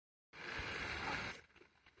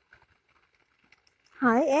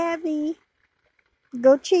Hi, Abby.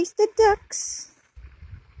 Go chase the ducks.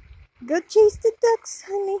 Go chase the ducks,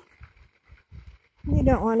 honey. You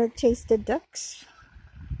don't want to chase the ducks?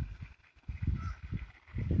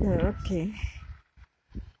 Okay.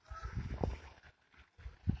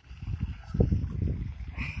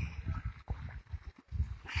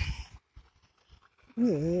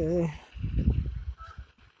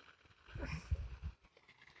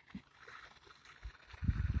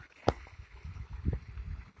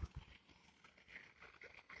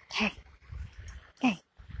 Hey, hey,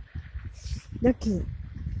 Ducky.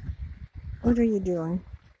 What are you doing?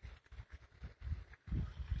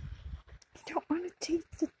 You don't want to chase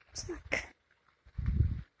the duck.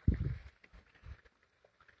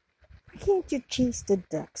 Why can't you chase the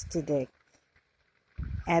ducks today?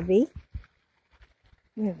 Abby?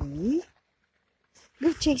 Abby?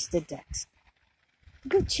 Go chase the ducks.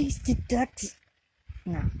 Go chase the ducks.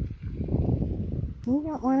 No. You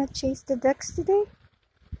don't want to chase the ducks today?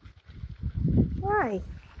 Why?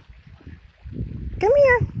 Come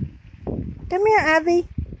here. Come here, Abby.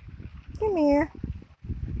 Come here.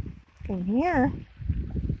 Come here.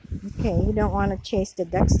 Okay, you don't want to chase the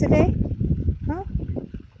ducks today? Huh?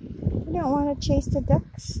 You don't want to chase the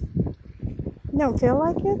ducks? You don't feel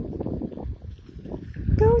like it?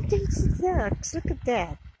 Go chase the ducks. Look at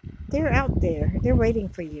that. They're out there. They're waiting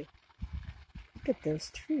for you. Look at those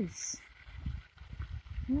trees.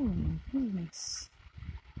 Goodness.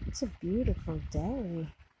 It's a beautiful day.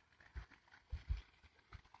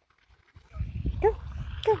 Go,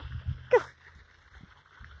 go, go,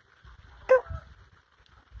 go,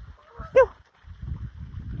 go.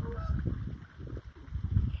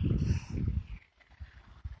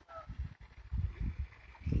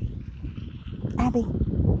 Abby,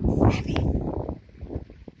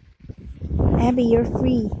 Abby, you're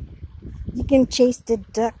free. You can chase the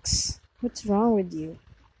ducks. What's wrong with you?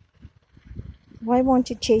 Why won't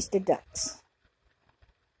you chase the ducks?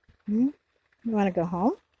 You want to go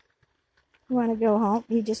home? You want to go home?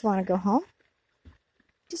 You just want to go home?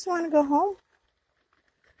 Just want to go home?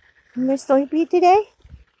 And they're sleepy today?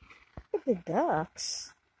 Look at the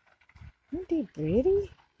ducks. Aren't they pretty?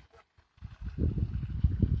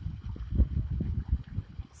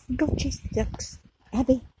 Go chase the ducks.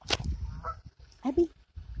 Abby. Abby.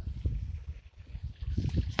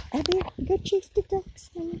 Abby, go chase the ducks,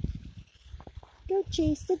 honey. Go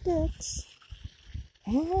chase the ducks.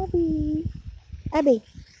 Abby. Abby.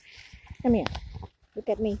 Come here. Look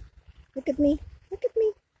at me. Look at me. Look at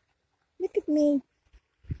me. Look at me.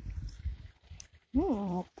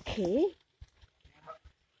 Okay.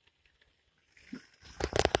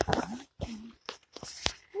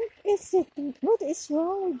 What is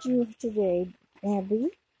wrong with you today, Abby?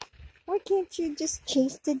 Why can't you just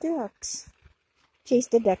chase the ducks? Chase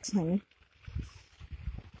the ducks, honey.